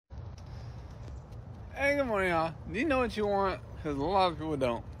Hey, good morning, y'all. Do you know what you want? Because a lot of people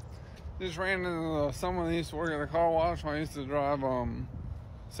don't. Just ran into someone that used to work at a car wash when I used to drive,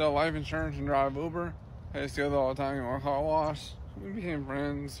 sell life insurance and drive Uber. I used to go there all the time, get my car wash. We became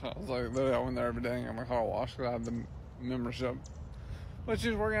friends. I was like, literally, I went there every day and got my car washed because I had the membership. But she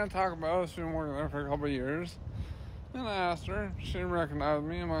was working at Taco Bell. She's been working there for a couple of years. And I asked her. She didn't recognize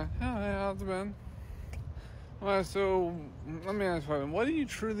me. I'm like, oh, hey, how's it been? Well, so let me ask you, what do you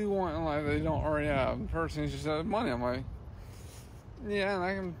truly want in life that you don't already have? The first thing she said, money. I'm like, yeah, and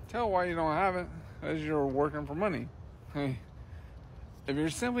I can tell why you don't have it, as you're working for money. Hey, if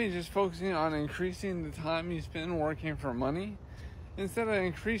you're simply just focusing on increasing the time you spend working for money, instead of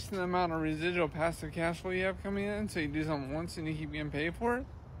increasing the amount of residual passive cash flow you have coming in, so you do something once and you keep getting paid for it,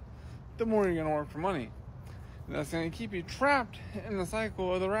 the more you're going to work for money. And that's going to keep you trapped in the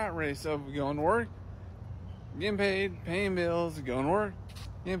cycle of the rat race of going to work, getting paid, paying bills, going to work,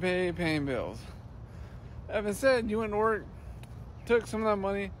 getting paid, paying bills. If instead you went to work, took some of that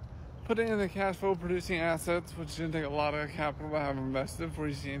money, put it into cash flow producing assets, which should take a lot of capital to have invested before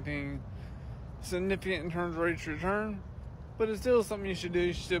you see anything significant in terms of rates of return, but it's still something you should do.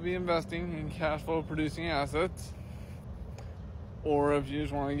 You should still be investing in cash flow producing assets. Or if you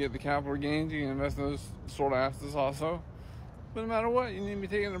just want to get the capital gains, you can invest in those sort of assets also. But no matter what, you need to be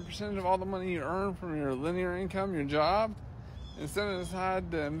taking a percentage of all the money you earn from your linear income, your job, and setting it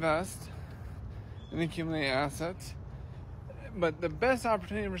aside to invest and accumulate assets. But the best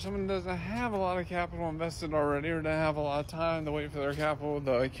opportunity for someone who doesn't have a lot of capital invested already, or doesn't have a lot of time to wait for their capital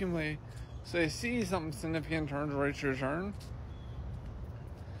to accumulate, so they see something significant in terms of rates of return,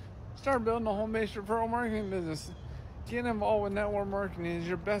 start building a home-based referral marketing business. Get involved with network marketing is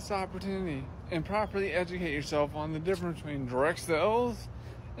your best opportunity, and properly educate yourself on the difference between direct sales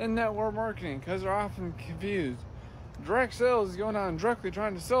and network marketing, because they're often confused. Direct sales is going out and directly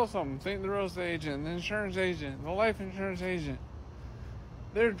trying to sell something. Think the real estate agent, the insurance agent, the life insurance agent.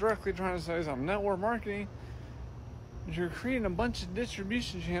 They're directly trying to sell something. Network marketing is you're creating a bunch of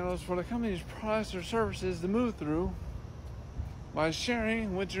distribution channels for the company's products or services to move through by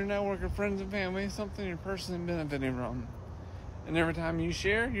sharing with your network of friends and family something you're personally benefiting from. And every time you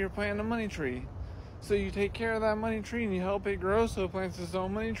share, you're planting a money tree. So you take care of that money tree and you help it grow so it plants its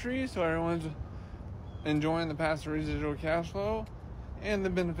own money tree, so everyone's enjoying the passive residual cash flow and the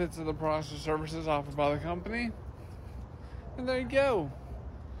benefits of the products or services offered by the company. And there you go.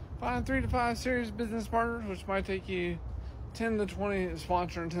 Find 3 to 5 serious business partners, which might take you 10 to 20,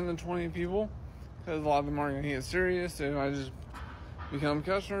 sponsoring 10 to 20 people, because a lot of them aren't going to get serious. They might just become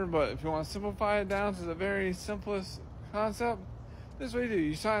customers. But if you want to simplify it down to the very simplest concept, this is what you do.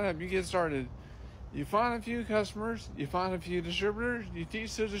 You sign up, you get started. You find a few customers, you find a few distributors, you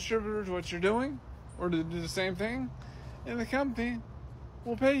teach those distributors what you're doing, or to do the same thing, and the company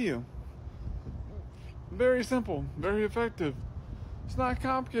will pay you. Very simple, very effective. It's not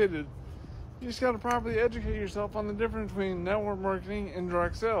complicated. You just got to properly educate yourself on the difference between network marketing and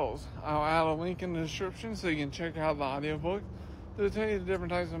direct sales. I'll add a link in the description so you can check out the audiobook to tell you the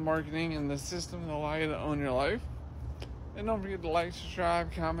different types of marketing and the system that allow you to own your life. And don't forget to like,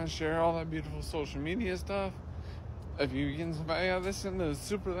 subscribe, comment, share, all that beautiful social media stuff. If you get some value out of this, send those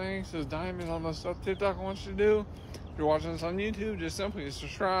super thanks, those diamonds, all those stuff TikTok wants you to do. If you're watching this on YouTube, just simply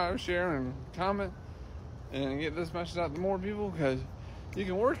subscribe, share, and comment, and get this message out to more people, because you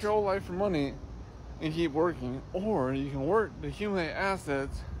can work your whole life for money and keep working, or you can work to accumulate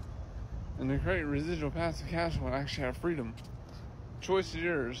assets and to create residual passive cash flow and actually have freedom. Choice is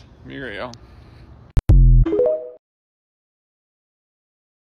yours. Be great, y'all.